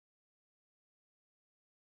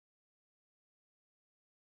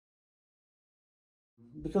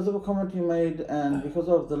Because of a comment you made and because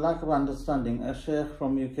of the lack of understanding, a Sheikh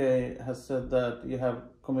from UK has said that you have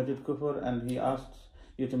committed Kufr and he asked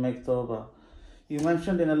you to make Tawbah. You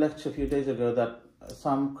mentioned in a lecture a few days ago that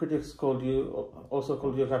some critics also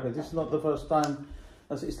called you a Kafir. This is not the first time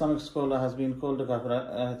as Islamic scholar has been called a Kafir.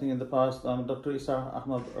 I think in the past, Dr. Isa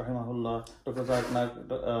Ahmad Rahimahullah, Dr. Zaid Nag,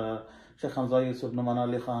 Sheikh Hamza Yusuf, Numan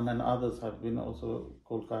Ali Khan and others have been also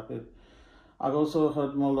called Kafir. I've also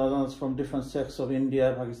heard Maulanas from different sects of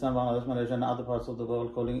India, Pakistan, Bangladesh, Malaysia and other parts of the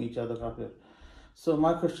world calling each other Kafir. So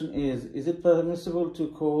my question is it permissible to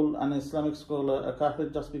call an Islamic scholar a Kafir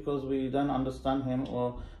just because we don't understand him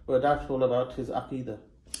or we're doubtful about his Aqidah?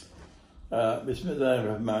 Bismillah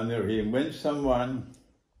ar-Rahman ar-Rahim. When someone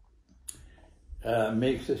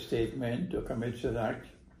makes a statement or commits an act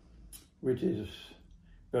which is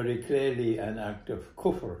very clearly an act of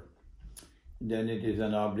Kufr, then it is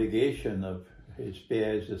an obligation of his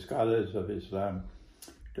peers, the scholars of Islam,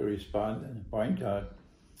 to respond and point out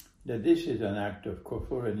that this is an act of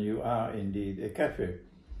Kufr and you are indeed a Kafir.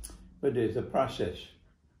 But there's a process.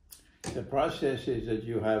 The process is that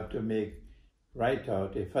you have to write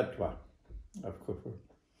out a fatwa of Kufr.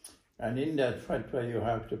 And in that fatwa you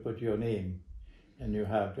have to put your name and you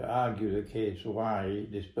have to argue the case why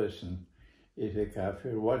this person is a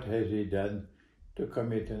Kafir, what has he done to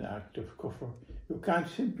commit an act of Kufr. You can't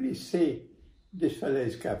simply say, this fellow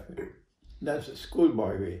is Kafir. That's a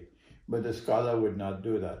schoolboy way, but the scholar would not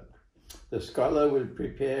do that. The scholar will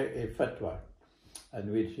prepare a fatwa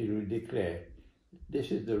in which he will declare,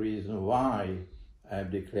 this is the reason why I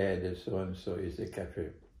have declared that so-and-so is a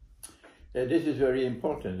Kafir. This is very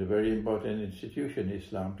important, a very important institution in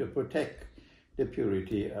Islam to protect the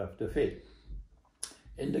purity of the faith.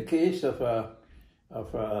 In the case of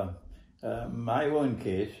my own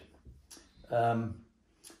case,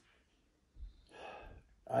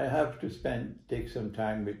 I have to take some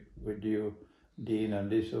time with you, Deen, on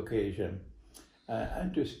this occasion,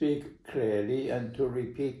 and to speak clearly and to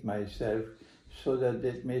repeat myself so that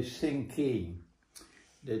it may sink in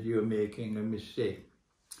that you're making a mistake.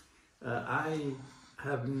 I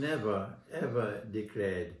have never, ever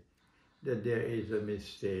declared that there is a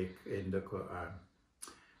mistake in the Quran.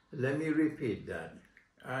 Let me repeat that.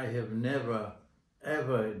 I have never,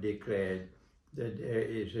 ever declared that there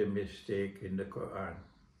is a mistake in the Quran.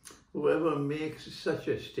 Whoever makes such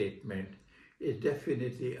a statement is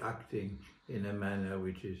definitely acting in a manner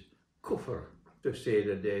which is kufr, to say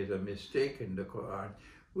that there is a mistake in the Quran,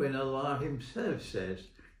 when Allah himself says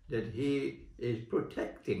that he is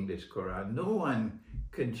protecting this Quran. No one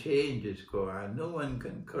can change this Quran, no one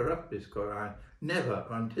can corrupt this Quran, never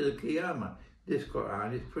until Qiyamah. This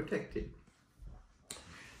Quran is protected.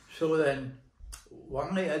 So then,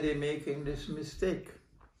 why are they making this mistake?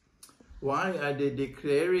 Why are they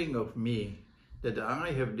declaring of me that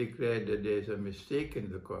I have declared that there's a mistake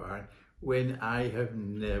in the Quran when I have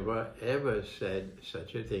never ever said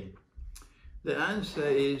such a thing? The answer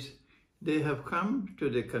is they have come to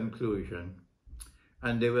the conclusion,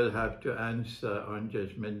 and they will have to answer on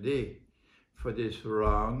Judgment Day for this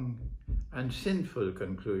wrong and sinful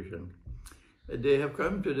conclusion. They have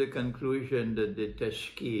come to the conclusion that the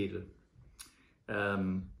Tashkeel,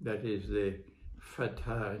 that is the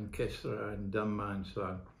Fatha and Kesra and Dhamma and so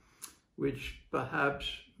on, which perhaps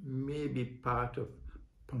may be part of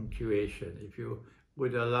punctuation. If you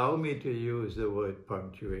would allow me to use the word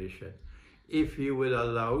punctuation, if you would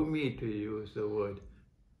allow me to use the word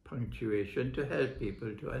punctuation to help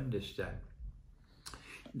people to understand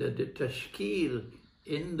that the Tashkeel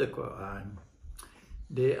in the Quran,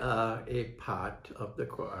 they are a part of the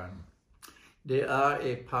Quran. They are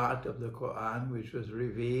a part of the Quran which was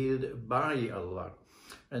revealed by Allah.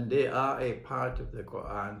 And they are a part of the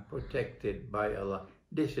Quran protected by Allah.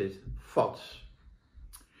 This is false.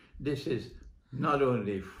 This is not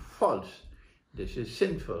only false, this is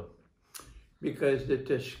sinful. Because the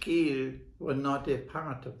Tashkeel were not a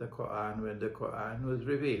part of the Quran when the Quran was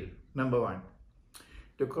revealed. Number one.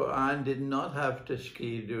 The Quran did not have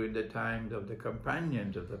Tashkeel during the times of the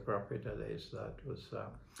companions of the Prophet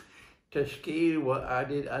ﷺ. Tashkeel were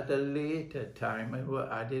added at a later time and were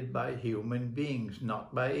added by human beings,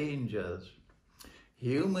 not by angels.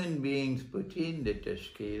 Human beings put in the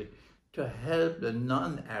Tashkeel to help the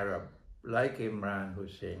non-Arab, like Imran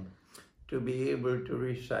Hosein, to be able to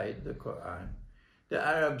recite the Quran. The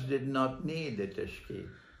Arabs did not need the Tashkeel.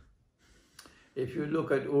 If you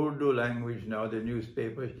look at Urdu language now, the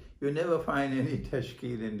newspapers, you never find any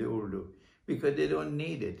Tashkeel in the Urdu because they don't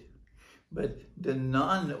need it. But the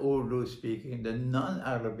non-Urdu speaking, the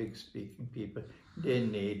non-Arabic speaking people, they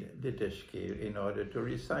need the Tashkeel in order to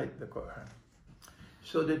recite the Quran.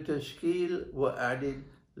 So the Tashkeel were added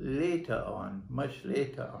later on, much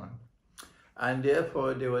later on, and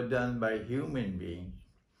therefore they were done by human beings,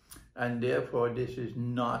 and therefore this is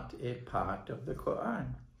not a part of the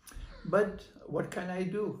Quran. But what can I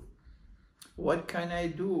do? What can I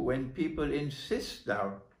do when people insist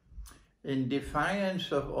now, in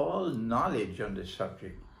defiance of all knowledge on the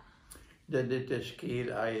subject, that the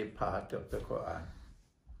Tashkeel are a part of the Quran?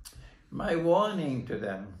 My warning to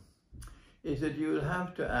them is that you will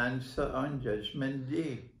have to answer on Judgment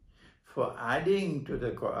Day for adding to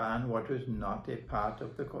the Quran what was not a part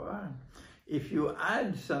of the Quran. If you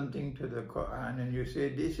add something to the Quran and you say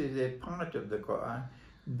this is a part of the Quran,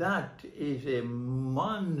 that is a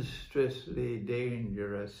monstrously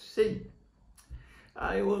dangerous sin.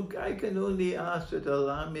 I can only ask that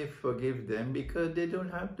Allah may forgive them because they don't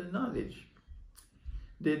have the knowledge.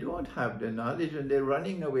 They don't have the knowledge and they're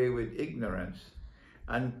running away with ignorance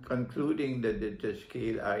and concluding that the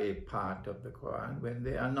Tashkeel are a part of the Quran when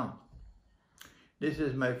they are not. This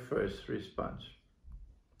is my first response.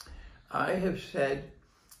 I have said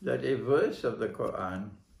that a verse of the Quran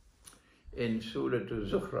in Surah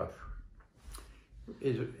Al-Zukhruf,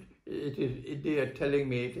 they are telling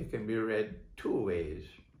me it can be read two ways,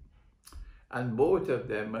 and both of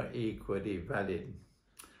them are equally valid.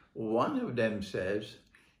 One of them says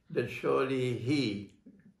that surely he,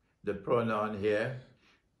 the pronoun here,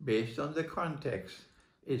 based on the context,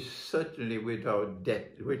 is certainly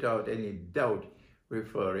without any doubt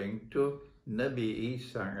referring to Nabi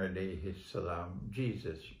Isa alayhi salam,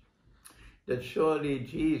 Jesus. That surely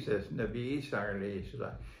Jesus, Nabi Isa alayhi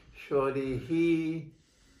salam, surely he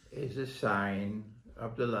is a sign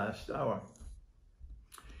of the last hour.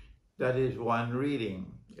 That is one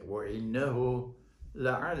reading. وَإِنَّهُ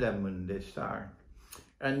لَعَلَمٌ لِلسَّاعَةِ.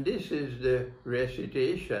 And this is the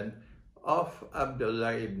recitation of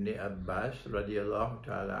Abdullah ibn Abbas radiallahu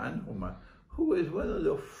ta'ala anhuma, who is one of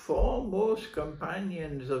the foremost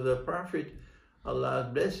companions of the Prophet,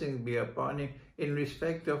 Allah's blessings be upon him, in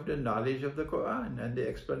respect of the knowledge of the Quran and the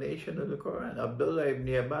explanation of the Quran. Abdullah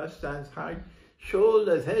ibn Abbas stands high,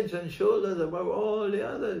 shoulders, heads and shoulders above all the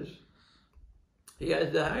others. He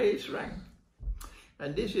has the highest rank.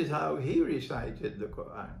 And this is how he recited the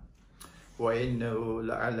Quran. وَإِنَّهُ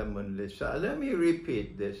لَعَلَمٌ لِلسَّاعَةِ. Let me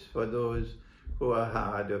repeat this for those who are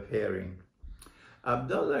hard of hearing.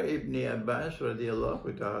 Abdullah ibn Abbas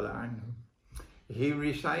radiallahu ta'ala anhu, he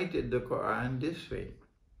recited the Quran this way.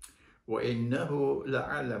 وَإِنَّهُ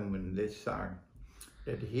لَعَلَمٌ لِلسَّاعَةِ.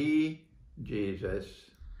 That he, Jesus,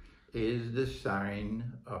 is the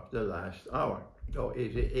sign of the last hour, or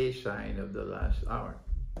is a sign of the last hour.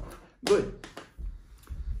 Good.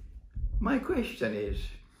 My question is,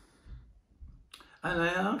 and I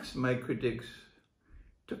ask my critics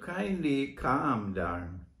to kindly calm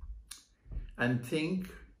down and think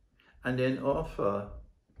and then offer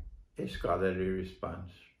a scholarly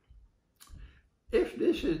response. If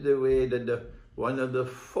this is the way that one of the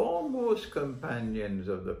foremost companions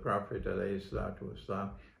of the Prophet ﷺ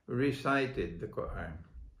recited the Quran,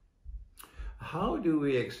 how do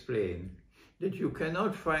we explain that you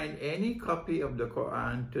cannot find any copy of the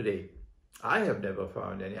Quran today? I have never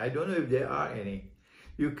found any. I don't know if there are any.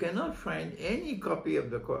 You cannot find any copy of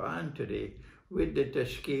the Quran today with the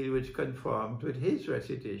Tashkeel which conforms with his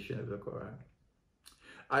recitation of the Quran.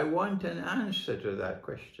 I want an answer to that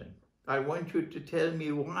question. I want you to tell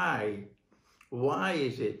me why. Why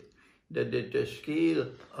is it that the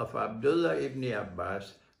Tashkeel of Abdullah ibn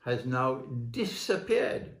Abbas has now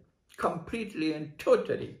disappeared completely and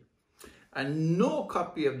totally, and no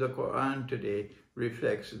copy of the Quran today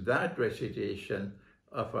reflects that recitation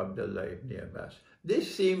of Abdullah ibn Abbas?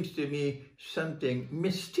 This seems to me something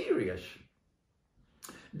mysterious.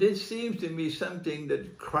 This seems to me something that's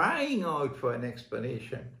crying out for an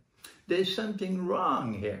explanation. There's something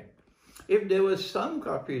wrong here. If there were some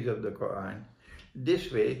copies of the Quran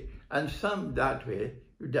this way and some that way,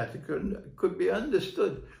 that could be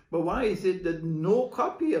understood. But why is it that no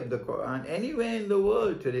copy of the Quran anywhere in the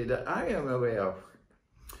world today that I am aware of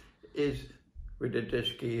is with the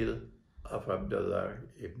Tashkeel of Abdullah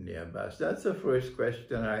ibn Abbas? That's the first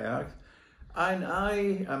question I asked. And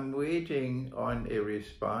I am waiting on a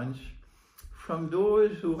response from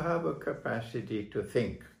those who have a capacity to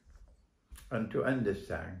think and to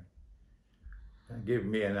understand, and give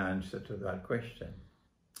me an answer to that question.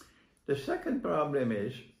 The second problem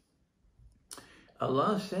is,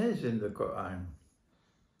 Allah says in the Quran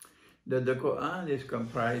that the Quran is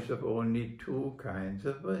comprised of only two kinds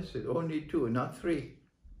of verses, only two, not three,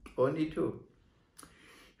 only two.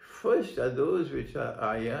 First are those which are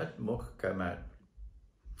ayat muhkamat,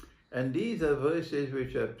 And these are verses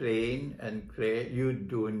which are plain and clear. You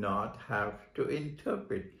do not have to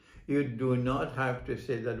interpret. You do not have to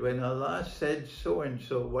say that when Allah said so and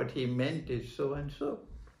so, what he meant is so and so.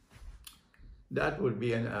 That would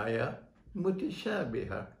be an ayah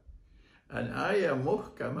mutashabiha. An ayah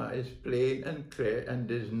muhkama is plain and clear and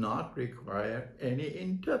does not require any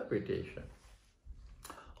interpretation.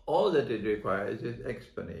 All that it requires is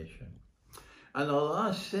explanation. And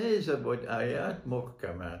Allah says about ayat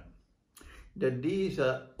muhkama that these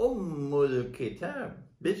are ummul kitab.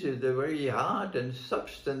 This is the very heart and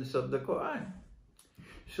substance of the Quran.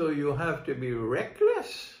 So you have to be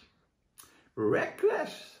reckless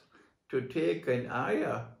to take an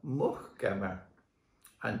ayah muhkama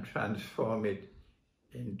and transform it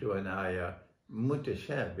into an ayah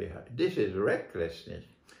mutashabiha. This is recklessness,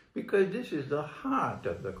 because this is the heart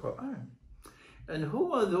of the Quran. And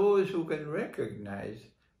who are those who can recognize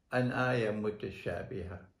an ayah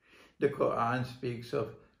mutashabiha? The Quran speaks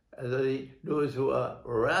of those who are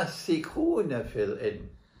rasikhuna fil ilm,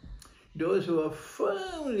 those who are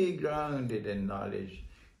firmly grounded in knowledge.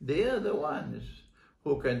 They are the ones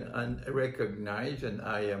who can recognize an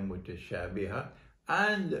ayah mutashabiha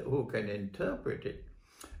and who can interpret it.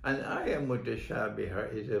 An ayah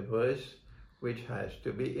mutashabiha is a verse which has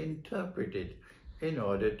to be interpreted in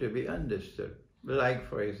order to be understood. Like,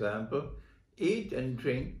 for example, eat and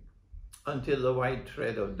drink until the white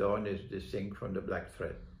thread of dawn is distinct from the black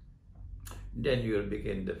thread. Then you'll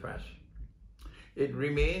begin the fast. It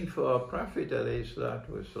remained for our Prophet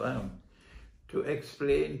ﷺ to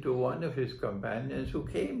explain to one of his companions who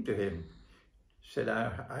came to him. Said,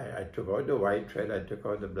 I took out the white thread, I took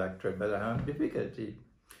out the black thread, but I have difficulty.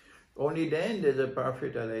 Only then did the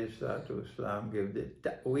Prophet ﷺ give the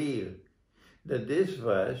ta'wil, that this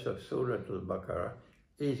verse of Surah Al-Baqarah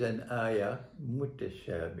is an ayah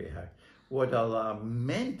mutashabiha. What Allah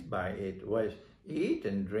meant by it was eat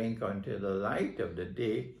and drink until the light of the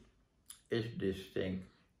day is distinct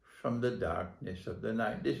from the darkness of the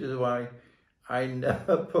night. This is why I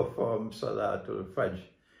never perform Salatul Fajr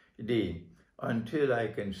Deen until I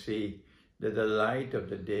can see that the light of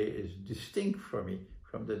the day is distinct for me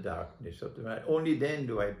from the darkness of the night. Only then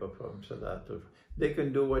do I perform Salatul Fajr. They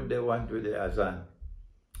can do what they want with the azan,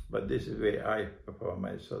 but this is where I perform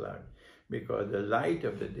my Salat, because the light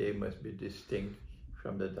of the day must be distinct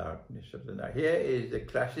from the darkness of the night. Here is the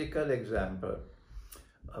classical example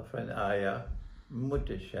of an ayah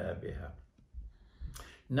mutashabiha.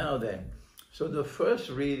 Now then, so the first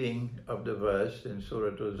reading of the verse in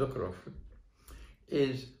Surah Al-Zukhruf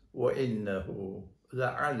is وَإِنَّهُ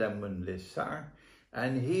لَعَلَمٌ لِلسَّعْرِ,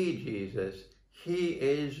 and he, Jesus, he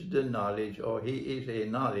is the knowledge, or he is a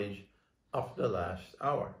knowledge of the last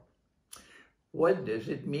hour. What does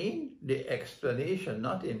it mean? The explanation,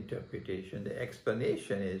 not interpretation. The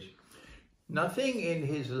explanation is nothing in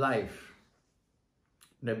his life,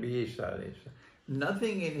 Nabi Isa,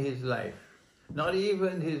 nothing in his life, not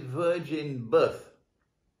even his virgin birth,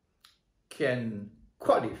 can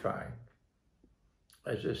qualify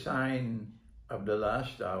as a sign of the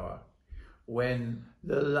last hour, when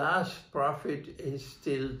the last prophet is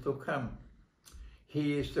still to come.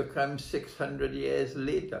 He is to come 600 years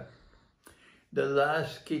later. The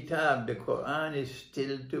last kitab, the Quran, is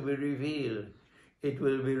still to be revealed. It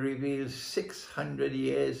will be revealed 600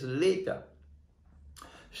 years later.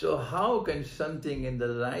 So how can something in the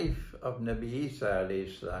life of Nabi Isa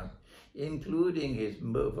alayhi salam, including his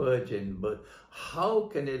virgin birth, how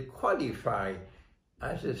can it qualify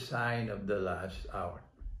as a sign of the last hour?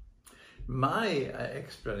 My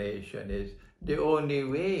explanation is the only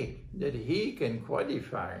way that he can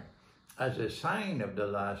qualify as a sign of the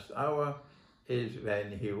last hour is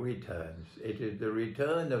when he returns. It is the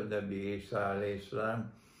return of Nabi Isa alayhi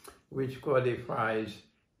salam which qualifies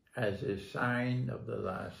as a sign of the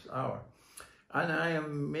last hour. And I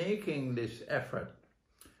am making this effort.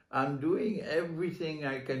 I'm doing everything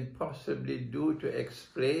I can possibly do to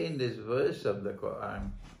explain this verse of the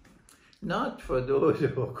Quran. Not for those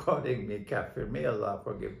who are calling me kafir, may Allah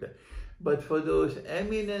forgive them, but for those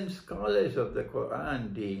eminent scholars of the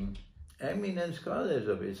Quran, Deen, eminent scholars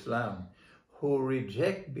of Islam, who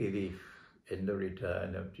reject belief in the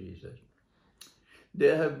return of Jesus.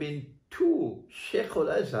 There have been two, Sheikh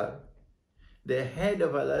Al-Azhar, the head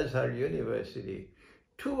of Al-Azhar University,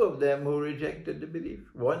 two of them who rejected the belief.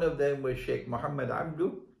 One of them was Sheikh Muhammad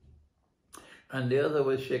Abdu, and the other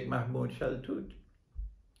was Sheikh Mahmoud Shaltut.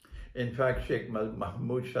 In fact, Sheikh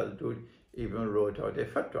Mahmoud Shaltut even wrote out a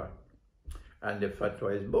fatwa, and the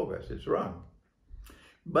fatwa is bogus, it's wrong.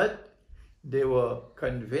 But they were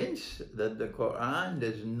convinced that the Quran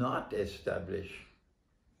does not establish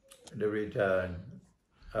the return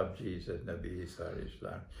of Jesus, Nabi Isa alayhi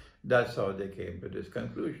salam. That's how they came to this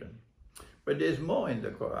conclusion. But there's more in the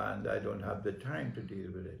Quran. I don't have the time to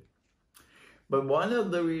deal with it. But one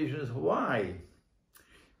of the reasons why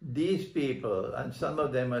these people, and some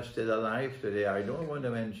of them are still alive today, I don't want to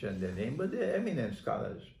mention their name, but they're eminent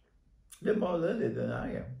scholars. They're more learned than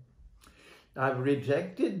I am. I've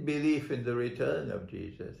rejected belief in the return of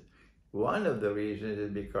Jesus. One of the reasons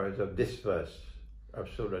is because of this verse of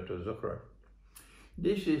Surah Al-Zukhruf.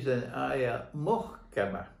 This is an ayah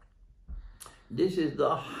muhkamah. This is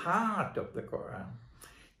the heart of the Quran,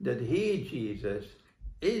 that he, Jesus,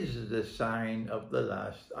 is the sign of the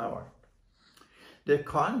last hour. The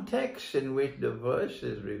context in which the verse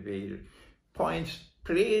is revealed points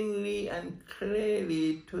plainly and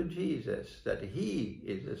clearly to Jesus, that he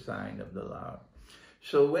is the sign of the Lord.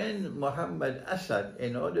 So when Muhammad Asad,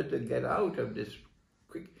 in order to get out of this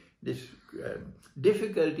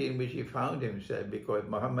difficulty in which he found himself, because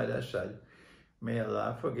Muhammad Asad, may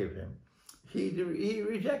Allah forgive him, he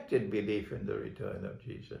rejected belief in the return of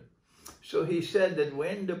Jesus. So he said that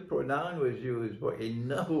when the pronoun was used for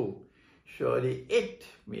innahu, surely it,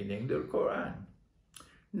 meaning the Quran.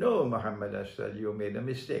 No, Muhammad Asad, you made a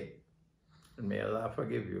mistake. And may Allah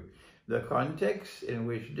forgive you. The context in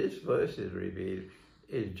which this verse is revealed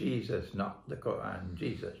is Jesus, not the Quran,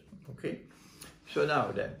 Jesus. Okay? So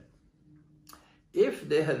now then, if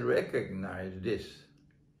they had recognized this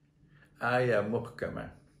ayah muhkamah,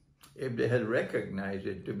 if they had recognized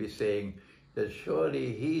it to be saying that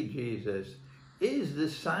surely he, Jesus, is the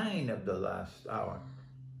sign of the last hour,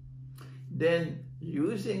 then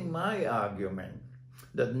using my argument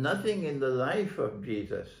that nothing in the life of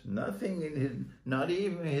Jesus, nothing in his, not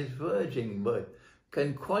even his virgin birth,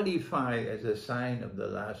 can qualify as a sign of the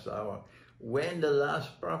last hour when the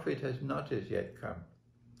last prophet has not as yet come,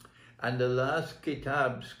 and the last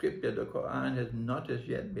kitab, scripture, the Quran, has not as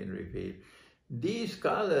yet been revealed, these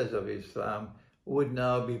scholars of Islam would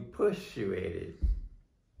now be persuaded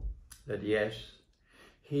that yes,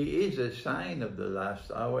 he is a sign of the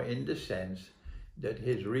last hour in the sense that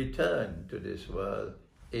his return to this world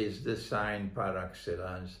is the sign par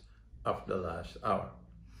excellence of the last hour.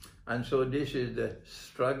 And so this is the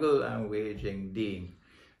struggle I'm waging, Deen,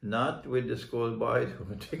 not with the schoolboys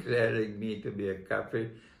who are declaring me to be a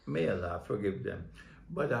kafir, may Allah forgive them,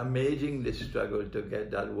 but I'm waging this struggle to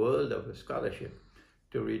get that world of scholarship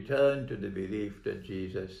to return to the belief that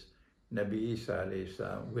Jesus, Nabi Isa alayhi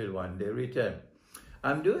salam, will one day return.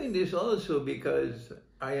 I'm doing this also because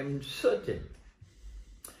I am certain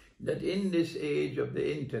that in this age of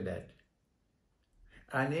the internet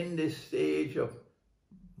and in this age of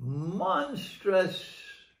monstrous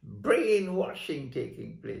brainwashing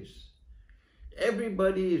taking place,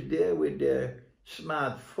 everybody is there with their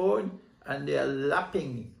smartphone and they are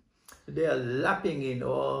lapping in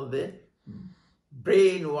all the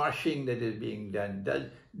brainwashing that is being done.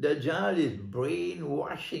 Dajjal is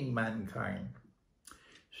brainwashing mankind.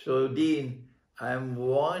 So Deen, I'm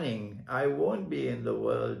warning, I won't be in the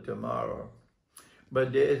world tomorrow,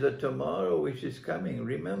 but there is a tomorrow which is coming.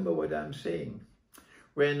 Remember what I'm saying.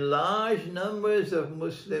 When large numbers of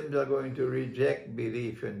Muslims are going to reject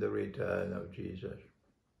belief in the return of Jesus.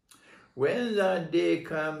 When that day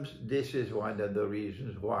comes, this is one of the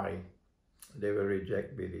reasons why they will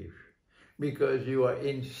reject belief. Because you are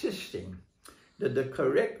insisting that the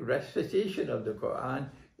correct recitation of the Quran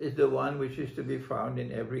is the one which is to be found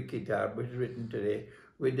in every kitab which is written today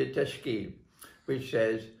with the Tashkeel, which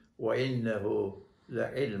says, وَإِنَّهُ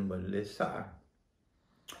لَعِلْمٌ لِلسَّاعَةِ.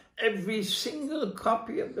 Every single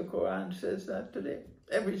copy of the Quran says that today,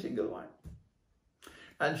 every single one.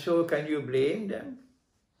 And so can you blame them?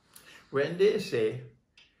 When they say,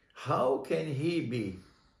 how can he be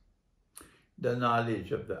the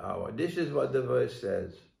knowledge of the hour? This is what the verse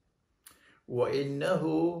says.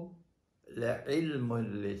 وَإِنَّهُ لَعِلْمٌ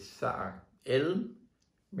لِلسَّاعَةِ. Ilm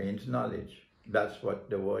means knowledge. That's what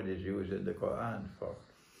the word is used in the Quran for.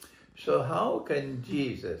 So how can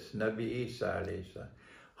Jesus, Nabi Isa alayhi salam,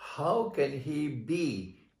 how can he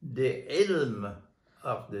be the ilm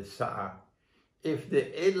of the Sa'ah if the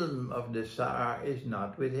ilm of the Sa'ah is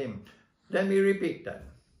not with him? Let me repeat that.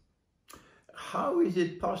 How is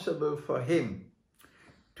it possible for him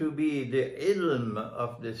to be the ilm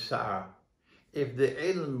of the Sa'ah if the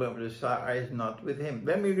ilm of the Sa'ah is not with him?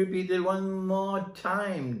 Let me repeat it one more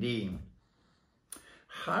time, Deen.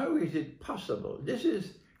 How is it possible? This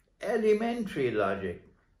is elementary logic.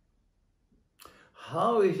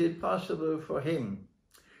 How is it possible for him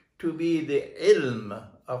to be the ilm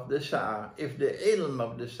of the Sa'ah if the ilm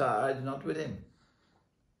of the Sa'ah is not with him?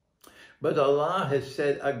 But Allah has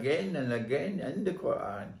said again and again in the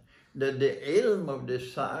Quran that the ilm of the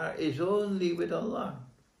Sa'ar is only with Allah.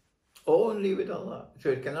 Only with Allah. So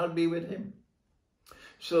it cannot be with him.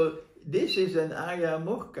 So this is an ayah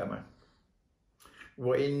muhkamah.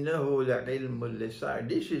 وَإِنَّهُ لَعِلْمٌ لِلسَّائِرِ.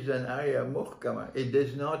 This is an ayah muhkamah. It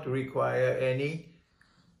does not require any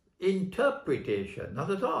interpretation, not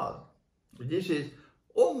at all. This is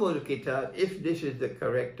Kitab, if this is the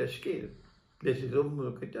correct Tashkeel. This is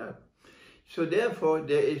Kitab. So therefore,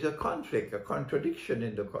 there is a conflict, a contradiction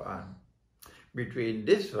in the Quran between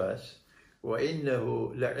this verse,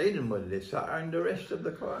 وَإِنَّهُ لَعِلْمٌ لِلسَّائِرِ, and the rest of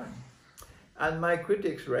the Quran. And my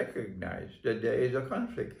critics recognize that there is a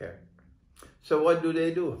conflict here. So what do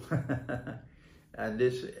they do? And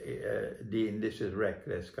this, Deen, this is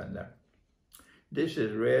reckless conduct. This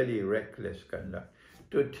is really reckless conduct.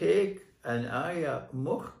 To take an ayah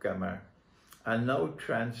muhkamah and now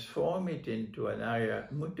transform it into an ayah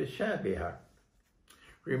mutashabihah.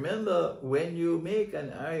 Remember, when you make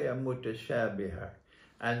an ayah mutashabihah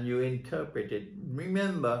and you interpret it,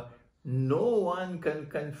 remember, no one can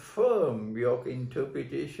confirm your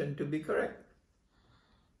interpretation to be correct.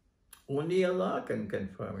 Only Allah can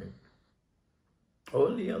confirm it.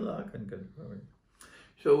 Only Allah can confirm it.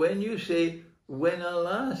 So when you say, when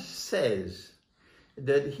Allah says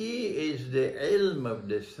that He is the ilm of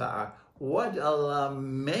the Sa'ar, what Allah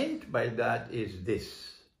meant by that is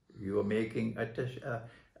this. You are making a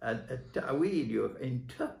ta'weed, you're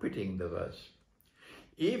interpreting the verse.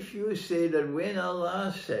 If you say that when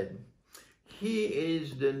Allah said, He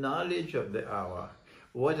is the knowledge of the hour,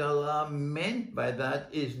 what Allah meant by that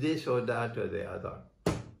is this or that or the other.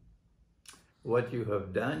 What you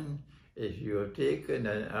have done is you have taken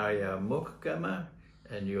an ayah muhkamah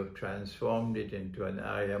and you have transformed it into an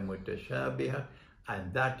ayah mutashabihah,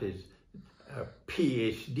 and that is a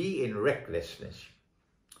PhD in recklessness.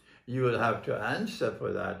 You will have to answer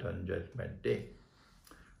for that on Judgment Day.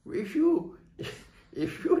 If you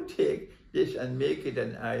take this and make it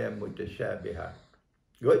an ayah mutashabihah,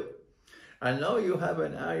 good. And now you have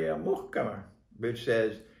an ayah muhkamah, which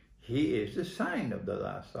says, He is the sign of the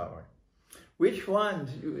last hour. Which one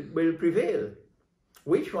will prevail?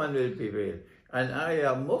 Which one will prevail? An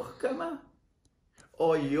ayah muhkamah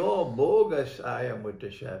or your bogus ayah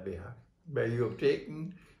mutashabihah, where you have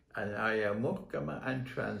taken an ayah muhkamah and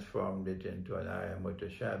transformed it into an ayah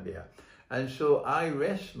mutashabihah. And so I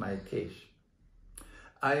rest my case.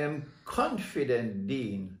 I am confident,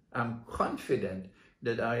 Deen, I'm confident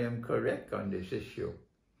that I am correct on this issue.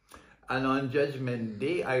 And on Judgment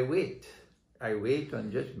Day, I wait. I wait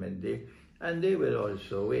on Judgment Day, and they will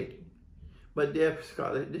also wait. But this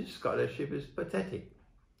scholarship is pathetic,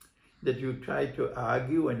 that you try to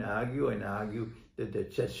argue and argue and argue that the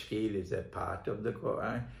Tashkeel is a part of the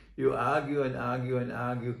Quran. You argue and argue and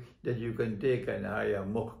argue that you can take an ayah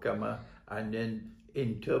muhkamah and then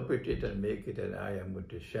interpret it and make it an ayah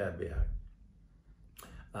mutashabihah.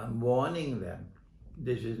 I'm warning them,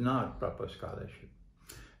 this is not proper scholarship.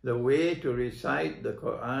 The way to recite the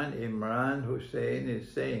Quran, Imran Hosein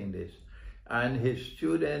is saying this, and his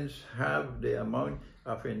students have the amount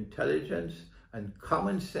of intelligence and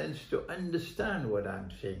common sense to understand what I'm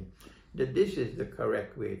saying, that this is the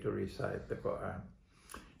correct way to recite the Quran.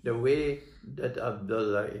 The way that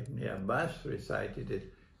Abdullah ibn Abbas recited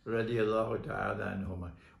it, radiyallahu ta'ala anhuma,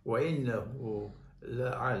 وَإِنَّهُ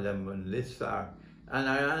لَعَلَمٌ لِلسَّعَرِ. And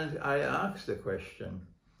I asked the question,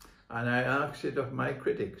 and I asked it of my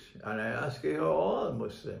critics, and I ask it of all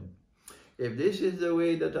Muslims. If this is the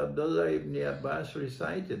way that Abdullah ibn Abbas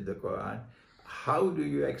recited the Quran, how do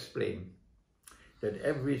you explain that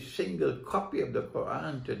every single copy of the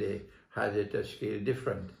Quran today has a tashkeel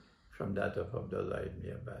different from that of Abdullah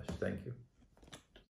ibn Abbas? Thank you.